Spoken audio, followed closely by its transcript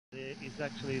is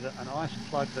actually an ice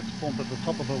plug that's formed at the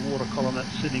top of a water column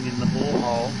that's sitting in the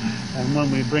borehole, and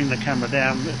when we bring the camera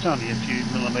down, it's only a few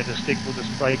millimetres thick, we'll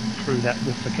just break through that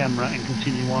with the camera and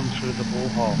continue on through the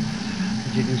borehole.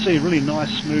 As you can see, really nice,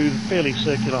 smooth, fairly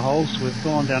circular holes. So we've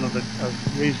gone down at a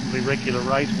reasonably regular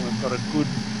rate, and we've got a good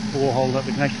borehole that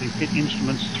we can actually fit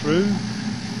instruments through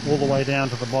all the way down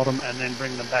to the bottom and then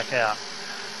bring them back out.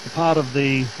 The part of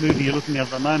the movie you're looking at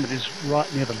the moment is right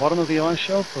near the bottom of the ice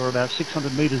shelf. We're about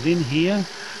 600 metres in here.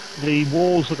 The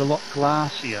walls look a lot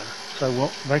glassier. So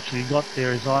what we've actually got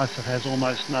there is ice that has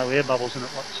almost no air bubbles in it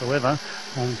whatsoever,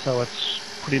 and so it's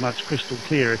pretty much crystal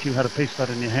clear. If you had a piece of that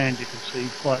in your hand, you could see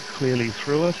quite clearly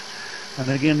through it. And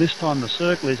again, this time the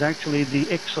circle is actually the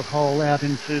exit hole out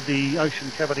into the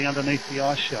ocean cavity underneath the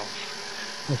ice shelf.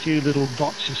 The few little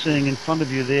dots you're seeing in front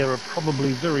of you there are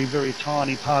probably very, very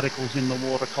tiny particles in the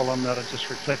water column that are just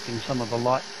reflecting some of the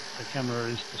light the camera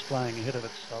is displaying ahead of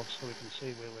itself, so we can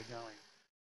see where we're going.